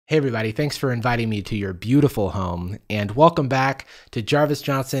Hey everybody, thanks for inviting me to your beautiful home, and welcome back to Jarvis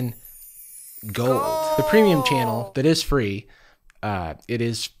Johnson Gold, the premium channel that is free. It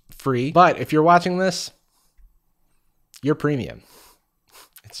is free, but if you're watching this, you're premium.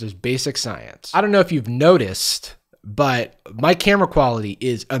 It's just basic science. I don't know if you've noticed, but my camera quality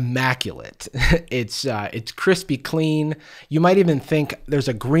is immaculate. It's crispy clean. You might even think there's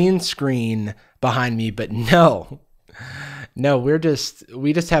a green screen behind me, but no. No, we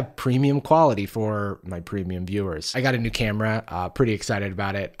just have premium quality for my premium viewers. I got a new camera, pretty excited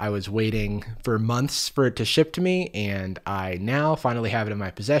about it. I was waiting for months for it to ship to me, and I now finally have it in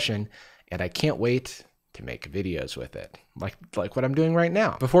my possession, and I can't wait to make videos with it, like what I'm doing right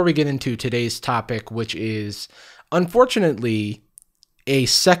now. Before we get into today's topic, which is unfortunately a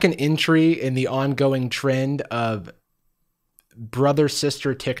second entry in the ongoing trend of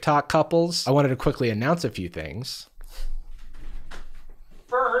brother-sister TikTok couples, I wanted to quickly announce a few things.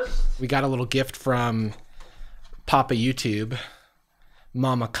 First, we got a little gift from Papa YouTube,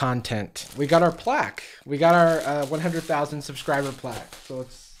 Mama Content. We got our plaque. We got our 100,000 subscriber plaque. So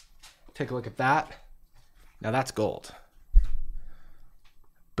let's take a look at that. Now that's gold.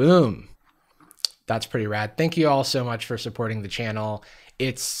 Boom. That's pretty rad. Thank you all so much for supporting the channel.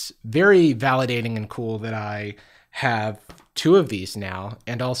 It's very validating and cool that I have 2 of these now,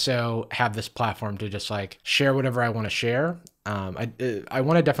 and also have this platform to just like share whatever I want to share. I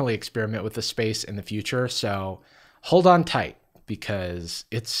want to definitely experiment with the space in the future, so hold on tight because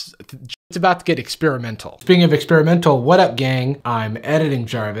it's about to get experimental. Speaking of experimental, what up gang? I'm editing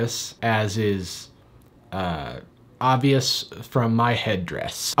Jarvis, as is obvious from my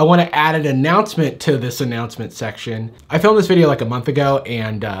headdress. I want to add an announcement to this announcement section. I filmed this video like a month ago,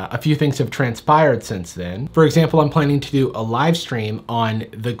 and a few things have transpired since then. For example, I'm planning to do a live stream on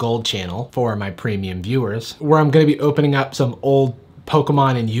the Gold channel for my premium viewers, where I'm going to be opening up some old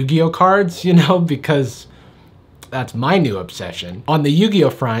Pokemon and Yu-Gi-Oh cards, you know, because that's my new obsession. On the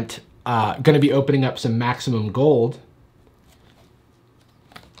Yu-Gi-Oh front, going to be opening up some maximum gold,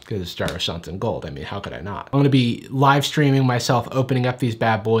 because it's Jarvis Johnson Gold. I mean, how could I not? I'm gonna be live streaming myself opening up these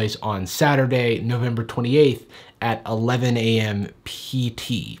bad boys on Saturday, November 28th at 11 a.m.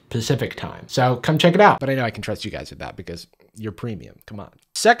 PT, Pacific time. So come check it out. But I know I can trust you guys with that because you're premium, come on.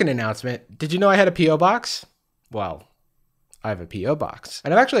 Second announcement, did you know I had a P.O. box? Well, I have a P.O. box.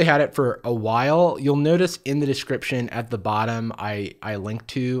 And I've actually had it for a while. You'll notice in the description at the bottom, I link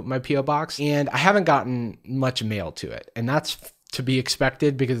to my P.O. box, and I haven't gotten much mail to it. And that's to be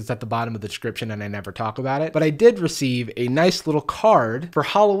expected because it's at the bottom of the description and I never talk about it. But I did receive a nice little card for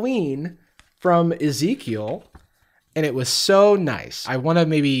Halloween from Ezekiel, and it was so nice. I want to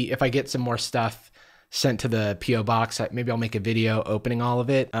maybe, if I get some more stuff sent to the P.O. box, maybe I'll make a video opening all of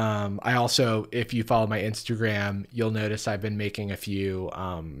it. I also, if you follow my Instagram, you'll notice I've been making a few,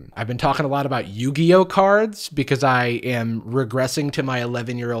 I've been talking a lot about Yu-Gi-Oh cards because I am regressing to my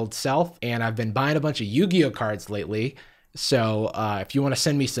 11-year-old self, and I've been buying a bunch of Yu-Gi-Oh cards lately. So if you want to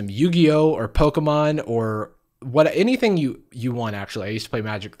send me some Yu-Gi-Oh or Pokemon or anything you want, actually, I used to play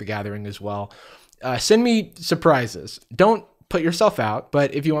Magic the Gathering as well. Send me surprises. Don't put yourself out,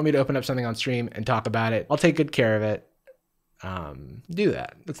 but if you want me to open up something on stream and talk about it, I'll take good care of it. Do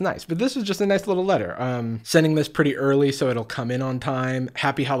that. That's nice. But this is just a nice little letter. Sending this pretty early so it'll come in on time.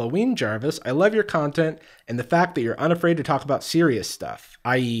 Happy Halloween, Jarvis. I love your content and the fact that you're unafraid to talk about serious stuff,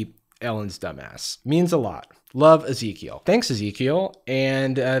 i.e. Ellen's dumbass. Means a lot. Love, Ezekiel. Thanks, Ezekiel.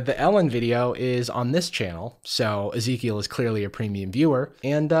 And the Ellen video is on this channel, so Ezekiel is clearly a premium viewer,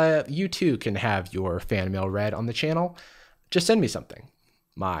 and you too can have your fan mail read on the channel. Just send me something.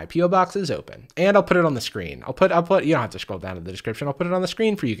 My P.O. box is open, and I'll put it on the screen. I'll put, you don't have to scroll down to the description. I'll put it on the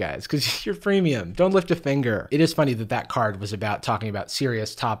screen for you guys because you're premium. Don't lift a finger. It is funny that that card was about talking about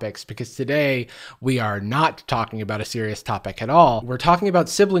serious topics, because today we are not talking about a serious topic at all. We're talking about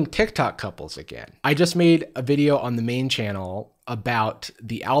sibling TikTok couples again. I just made a video on the main channel about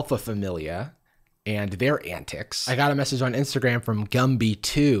the Alpha Familia and their antics. I got a message on Instagram from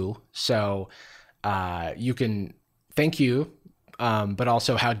Gumby2, so you can thank you. But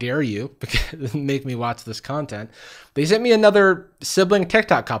also, how dare you make me watch this content? They sent me another sibling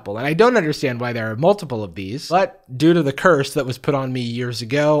TikTok couple, and I don't understand why there are multiple of these, but due to the curse that was put on me years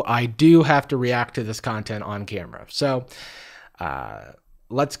ago, I do have to react to this content on camera. So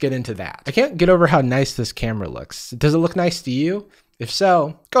let's get into that. I can't get over how nice this camera looks. Does it look nice to you? If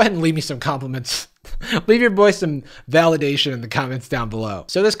so, go ahead and leave me some compliments. Leave your boy some validation in the comments down below.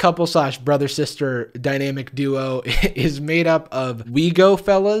 So this couple / brother-sister dynamic duo is made up of Wego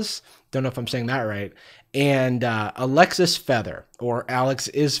fellas, don't know if I'm saying that right, and Alexis Feather, or Alex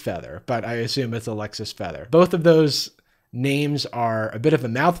is Feather, but I assume it's Alexis Feather. Both of those names are a bit of a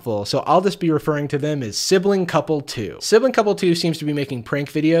mouthful, so I'll just be referring to them as Sibling Couple 2. Sibling Couple 2 seems to be making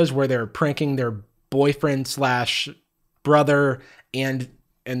prank videos where they're pranking their boyfriend slash brother and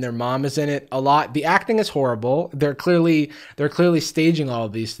their mom is in it a lot. The acting is horrible. They're clearly staging all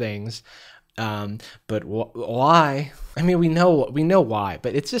of these things. But why? I mean, we know why,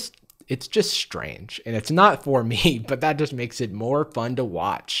 but it's just strange, and it's not for me, but that just makes it more fun to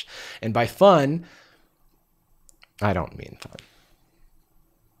watch. And by fun, I don't mean fun.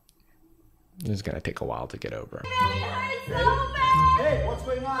 It's gonna take a while to get over. Hey, what's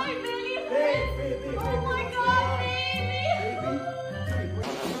going on? Baby. Oh my God, baby.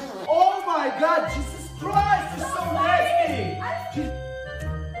 Oh my God, Jesus Christ, you're so nasty.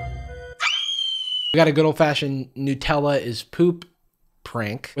 We got a good old-fashioned Nutella is poop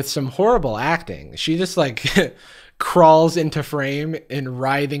prank with some horrible acting. She just like crawls into frame in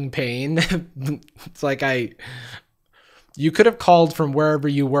writhing pain. It's like you could have called from wherever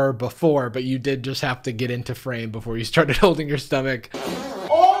you were before, but you did just have to get into frame before you started holding your stomach.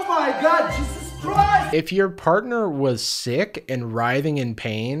 Oh my God, Jesus Christ! If your partner was sick and writhing in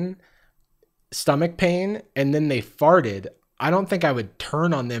pain, stomach pain, and then they farted, I don't think I would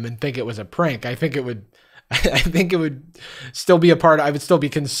turn on them and think it was a prank. I think it would still be I would still be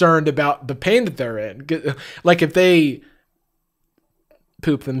concerned about the pain that they're in. Like if they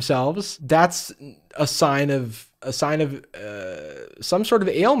poop themselves, that's a sign of some sort of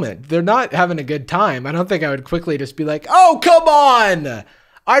ailment. They're not having a good time. I don't think I would quickly just be like, oh, come on.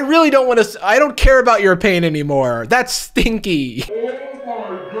 I really don't want to, I don't care about your pain anymore. That's stinky.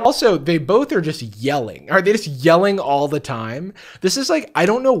 Also, they both are just yelling. Are they just yelling all the time? This is like, I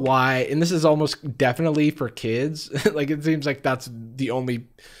don't know why, and this is almost definitely for kids. Like, it seems like that's the only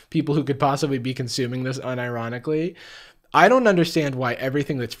people who could possibly be consuming this unironically. I don't understand why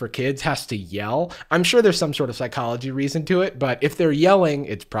everything that's for kids has to yell. I'm sure there's some sort of psychology reason to it, but if they're yelling,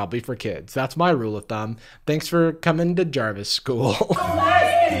 it's probably for kids. That's my rule of thumb. Thanks for coming to Jarvis School.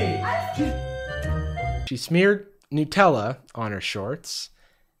 She smeared Nutella on her shorts.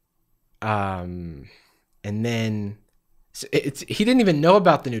 And then he didn't even know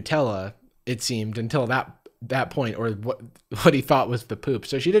about the Nutella, it seemed, until that point, or what he thought was the poop.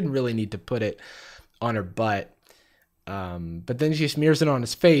 So she didn't really need to put it on her butt. But then she smears it on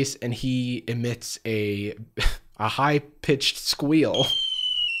his face, and he emits a high-pitched squeal.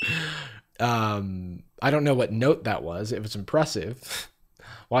 I don't know what note that was. It was impressive.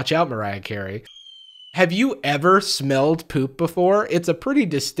 Watch out, Mariah Carey. Have you ever smelled poop before? It's a pretty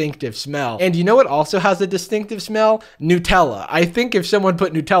distinctive smell. And you know what also has a distinctive smell? Nutella. I think if someone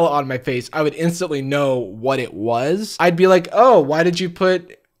put Nutella on my face, I would instantly know what it was. I'd be like, oh, why did you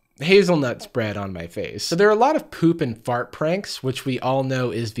put hazelnut spread on my face? So there are a lot of poop and fart pranks, which we all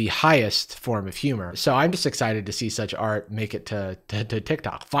know is the highest form of humor. So I'm just excited to see such art make it to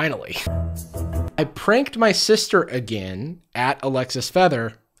TikTok, finally. I pranked my sister again at Alexis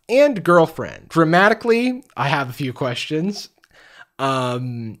Feather and girlfriend. Grammatically, I have a few questions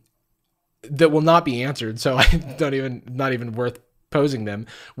that will not be answered, so not even worth posing them.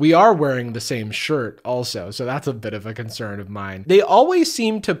 We are wearing the same shirt also, so that's a bit of a concern of mine. They always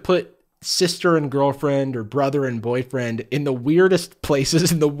seem to put sister and girlfriend or brother and boyfriend in the weirdest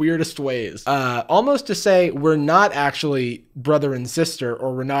places in the weirdest ways. Almost to say we're not actually brother and sister,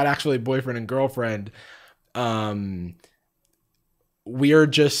 or we're not actually boyfriend and girlfriend. We're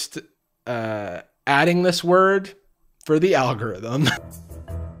just adding this word for the algorithm.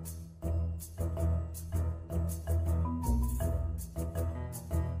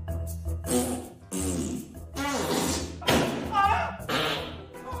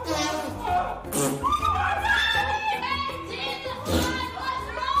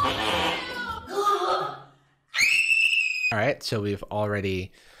 All right, so we've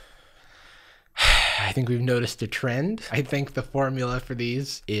already, I think we've noticed a trend. I think the formula for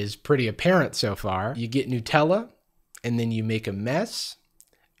these is pretty apparent so far. You get Nutella, and then you make a mess,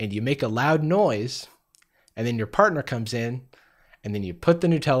 and you make a loud noise, and then your partner comes in, and then you put the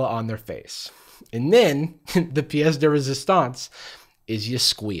Nutella on their face. And then the pièce de résistance is you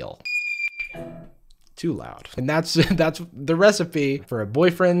squeal. Too loud. And that's the recipe for a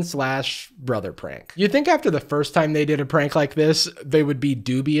boyfriend slash brother prank. You'd think after the first time they did a prank like this, they would be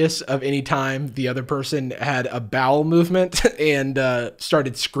dubious of any time the other person had a bowel movement and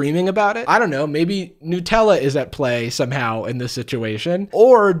started screaming about it. I don't know, maybe Nutella is at play somehow in this situation.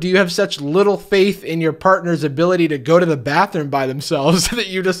 Or do you have such little faith in your partner's ability to go to the bathroom by themselves that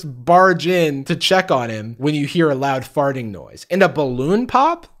you just barge in to check on him when you hear a loud farting noise? And a balloon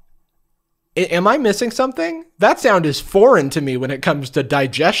pop? Am I missing something? That sound is foreign to me when it comes to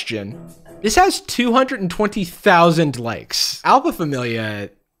digestion. This has 220,000 likes. Alpha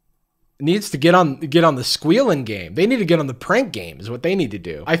Familia needs to get on the squealing game. They need to get on the prank game is what they need to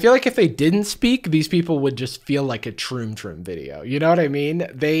do. I feel like if they didn't speak, these people would just feel like a Troom video. You know what I mean?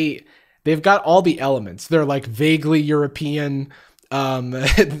 They've got all the elements. They're like vaguely European.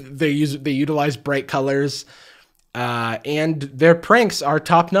 They utilize bright colors. And their pranks are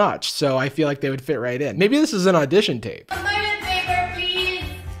top notch. So I feel like they would fit right in. Maybe this is an audition tape. Toilet paper, please.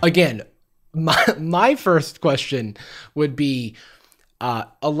 Again, my first question would be,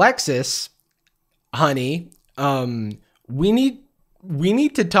 Alexis, honey, we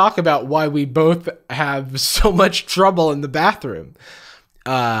need to talk about why we both have so much trouble in the bathroom.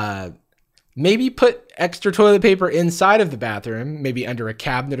 Maybe put extra toilet paper inside of the bathroom, maybe under a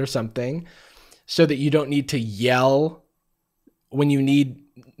cabinet or something, so that you don't need to yell when you need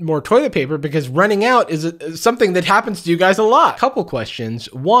more toilet paper, because running out is something that happens to you guys a lot. Couple questions.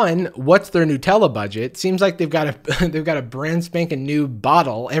 One, what's their Nutella budget? Seems like they've got a brand spanking new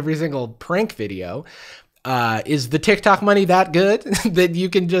bottle every single prank video. Is the TikTok money that good that you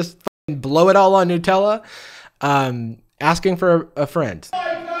can just blow it all on Nutella? Asking for a friend.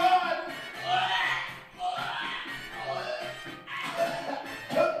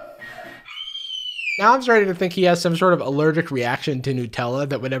 Now I'm starting to think he has some sort of allergic reaction to Nutella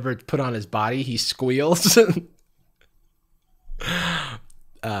that whenever it's put on his body, he squeals.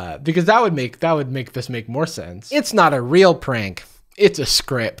 Because that would make this make more sense. It's not a real prank. It's a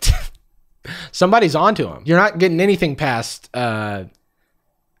script. Somebody's onto him. You're not getting anything past the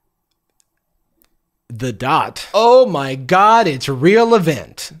dot. Oh my God, it's real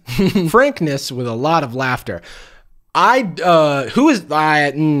event. Frankness with a lot of laughter. Am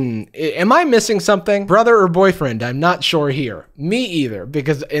I missing something? Brother or boyfriend? I'm not sure here. Me either,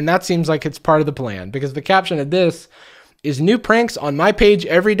 and that seems like it's part of the plan, because the caption of this is new pranks on my page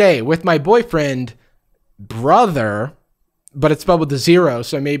every day with my boyfriend, brother, but it's spelled with a 0.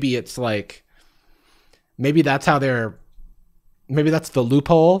 So maybe it's like, maybe that's the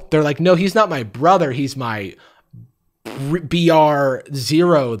loophole. They're like, no, he's not my brother. He's my BR0ther,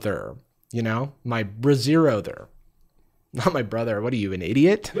 you know, my brazero-ther. Not my brother. What are you, an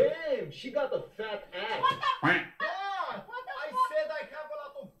idiot? Damn, she got the fat ass. What the fuck? Yeah, What the I fuck? said I have a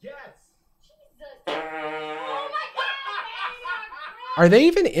lot of gas. Jesus. Oh my God. Are they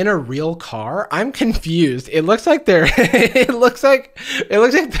even in a real car? I'm confused. It looks like they're it looks like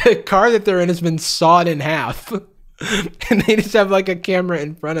the car that they're in has been sawed in half. And they just have like a camera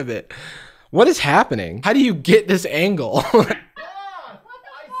in front of it. What is happening? How do you get this angle?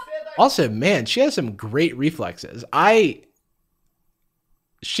 Also, man, she has some great reflexes.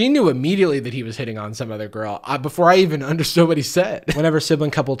 She knew immediately that he was hitting on some other girl before I even understood what he said. Whenever sibling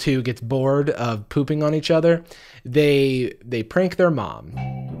couple 2 gets bored of pooping on each other, they prank their mom.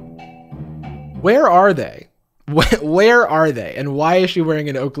 Where are they? Where are they? And why is she wearing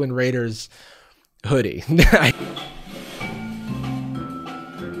an Oakland Raiders hoodie?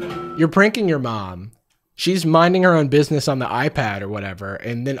 You're pranking your mom. She's minding her own business on the iPad or whatever,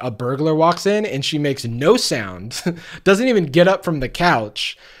 and then a burglar walks in and she makes no sound, doesn't even get up from the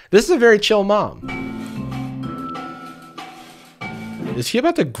couch. This is a very chill mom. Is he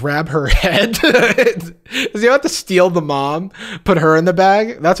about to grab her head? Is he about to steal the mom, put her in the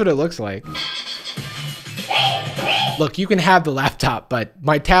bag? That's what it looks like. Look, you can have the laptop, but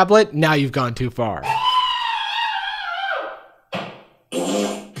my tablet, now you've gone too far.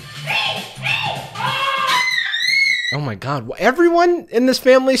 Oh my God, everyone in this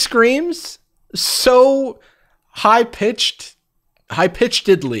family screams so high-pitchedly.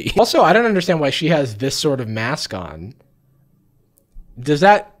 Also, I don't understand why she has this sort of mask on. Does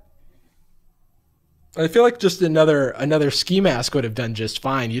that... I feel like just another ski mask would have done just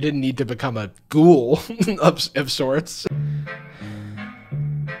fine. You didn't need to become a ghoul of sorts.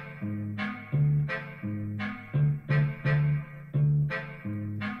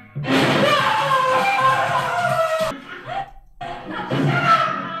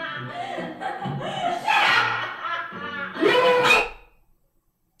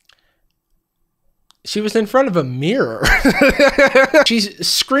 She was in front of a mirror. She's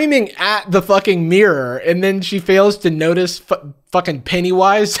screaming at the fucking mirror, and then she fails to notice fucking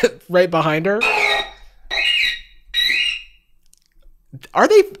Pennywise right behind her. Are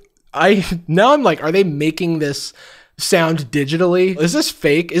they... now I'm like, are they making this sound digitally? Is this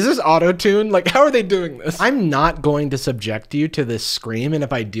fake? Is this auto-tune? Like, how are they doing this? I'm not going to subject you to this scream, and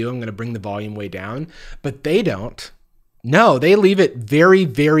if I do, I'm going to bring the volume way down. But they don't. No, they leave it very,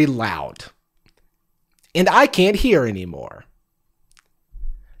 very loud. And I can't hear anymore.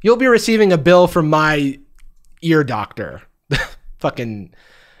 You'll be receiving a bill from my ear doctor. Fucking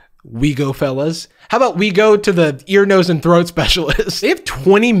We go, fellas. How about we go to the ear, nose, and throat specialist? They have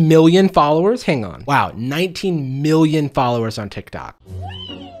 20 million followers. Hang on. Wow, 19 million followers on TikTok.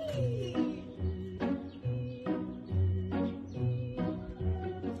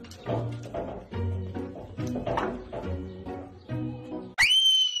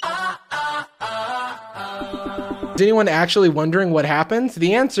 Is anyone actually wondering what happens?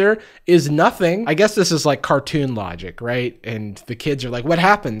 The answer is nothing. I guess this is like cartoon logic, right? And the kids are like, what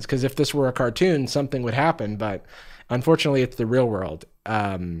happens? Because if this were a cartoon, something would happen. But unfortunately, it's the real world.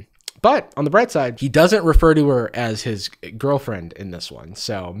 But on the bright side, he doesn't refer to her as his girlfriend in this one.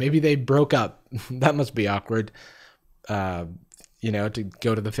 So maybe they broke up. That must be awkward, you know, to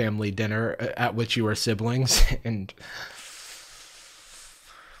go to the family dinner at which you were siblings. And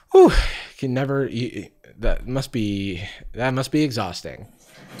whew, can never... That must be exhausting.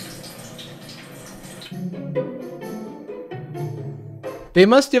 They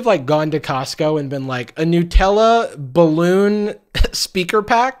must have like gone to Costco and been like, a Nutella balloon speaker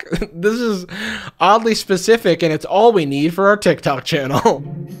pack? This is oddly specific and it's all we need for our TikTok channel.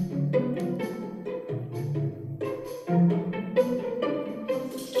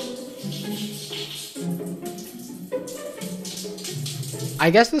 I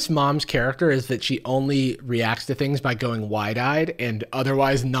guess this mom's character is that she only reacts to things by going wide-eyed and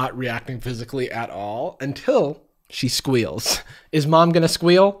otherwise not reacting physically at all until she squeals. Is mom gonna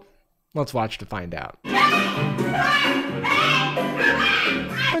squeal? Let's watch to find out. I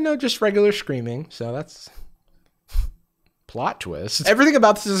know, just regular screaming, so that's plot twist. Everything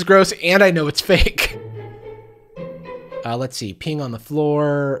about this is gross and I know it's fake. Let's see, peeing on the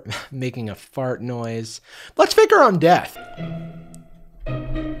floor, making a fart noise. Let's fake her own death.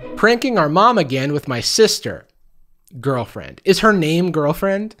 Pranking our mom again with my sister. Girlfriend. Is her name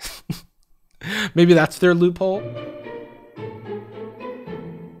Girlfriend? Maybe that's their loophole.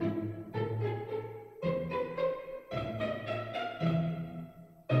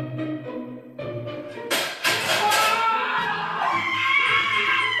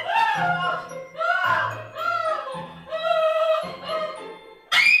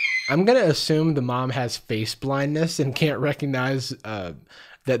 I'm gonna assume the mom has face blindness and can't recognize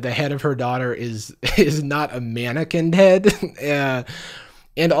that the head of her daughter is not a mannequin head.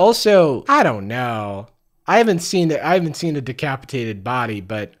 And also, I don't know. I haven't seen a decapitated body,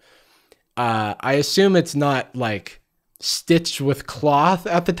 but I assume it's not like stitched with cloth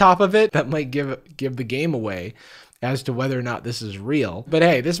at the top of it. That might give the game away as to whether or not this is real. But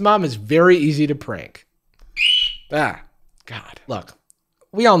hey, this mom is very easy to prank. Ah, God. Look,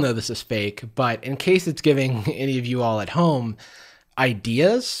 we all know this is fake, but in case it's giving any of you all at home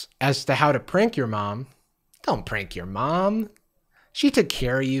ideas as to how to prank your mom, don't prank your mom. She took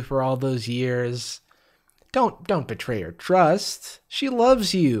care of you for all those years. Don't betray her trust. She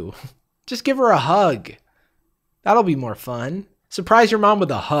loves you. Just give her a hug. That'll be more fun. Surprise your mom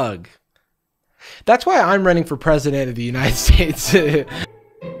with a hug. That's why I'm running for president of the United States.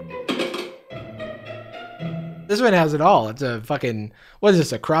 This one has it all. It's a fucking, what is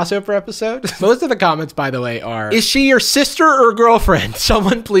this, a crossover episode? Most of the comments, by the way, are, is she your sister or girlfriend?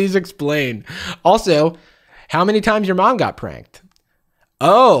 Someone please explain. Also, how many times your mom got pranked?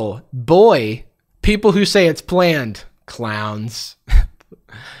 Oh, boy. People who say it's planned. Clowns.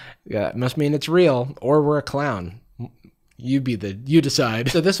 Yeah, it must mean it's real, or we're a clown. You decide.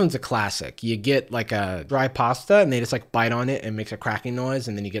 So this one's a classic. You get like a dry pasta and they just like bite on it and makes a cracking noise,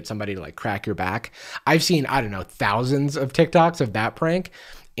 and then you get somebody to like crack your back. I've seen, I don't know, thousands of TikToks of that prank.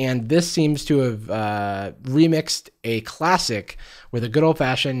 And this seems to have remixed a classic with a good old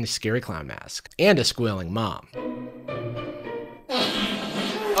fashioned scary clown mask and a squealing mom.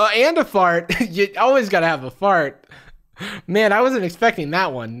 And a fart. You always gotta have a fart. Man, I wasn't expecting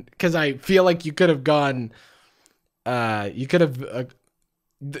that one because I feel like you could have gone, you could have,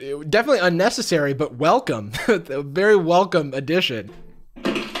 definitely unnecessary, but welcome. A very welcome addition.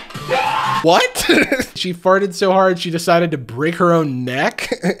 What? She farted so hard she decided to break her own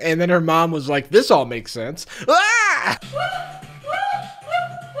neck, and then her mom was like, this all makes sense. Ah!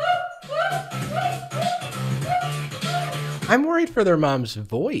 I'm worried for their mom's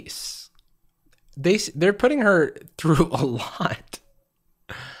voice. They're putting her through a lot.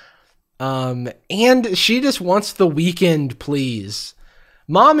 And she just wants the weekend, please.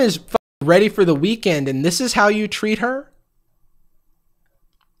 Mom is ready for the weekend, and this is how you treat her?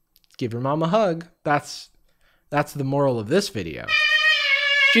 Give your mom a hug. That's the moral of this video.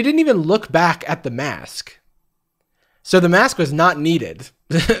 She didn't even look back at the mask. So the mask was not needed,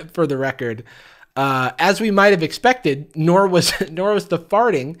 for the record. As we might have expected, nor was the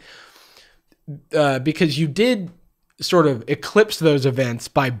farting, because you did sort of eclipse those events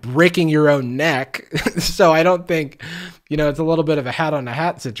by breaking your own neck. So I don't think, you know, it's a little bit of a hat on a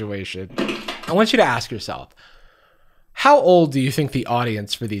hat situation. I want you to ask yourself, how old do you think the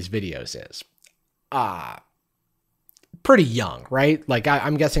audience for these videos is? Pretty young, right? Like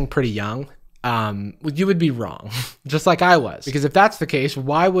I'm guessing pretty young. You would be wrong, just like I was. Because if that's the case,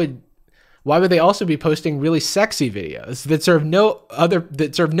 why would they also be posting really sexy videos that serve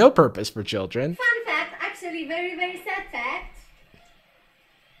no purpose for children? Fun fact, actually very, very sad fact.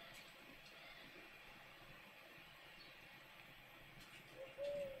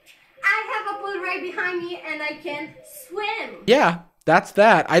 I have a pool right behind me and I can swim. Yeah, that's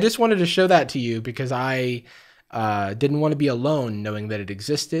that. I just wanted to show that to you because I didn't want to be alone knowing that it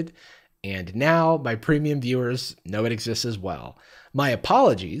existed. And now my premium viewers know it exists as well. My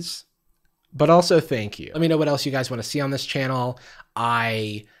apologies, but also thank you. Let me know what else you guys want to see on this channel.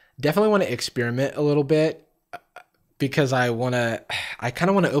 I definitely want to experiment a little bit because I kind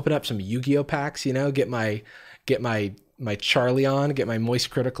of want to open up some Yu-Gi-Oh packs, you know, get my Charlie on, get my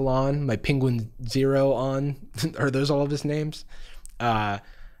Moist Critical on, my Penguin Zero on. Are those all of his names? Yeah,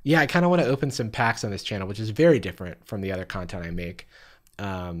 I kind of want to open some packs on this channel, which is very different from the other content I make.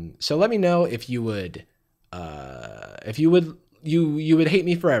 So let me know if you would hate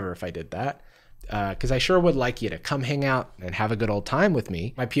me forever if I did that. Cause I sure would like you to come hang out and have a good old time with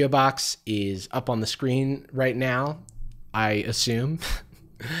me. My PO box is up on the screen right now, I assume.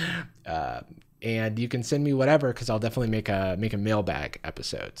 And you can send me whatever, cause I'll definitely make a mailbag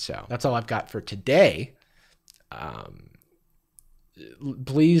episode. So that's all I've got for today.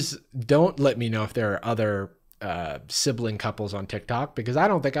 Please don't let me know if there are other sibling couples on TikTok because I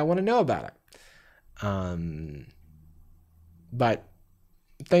don't think I want to know about it. But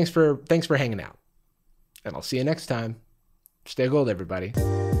thanks for hanging out, and I'll see you next time. Stay gold, everybody.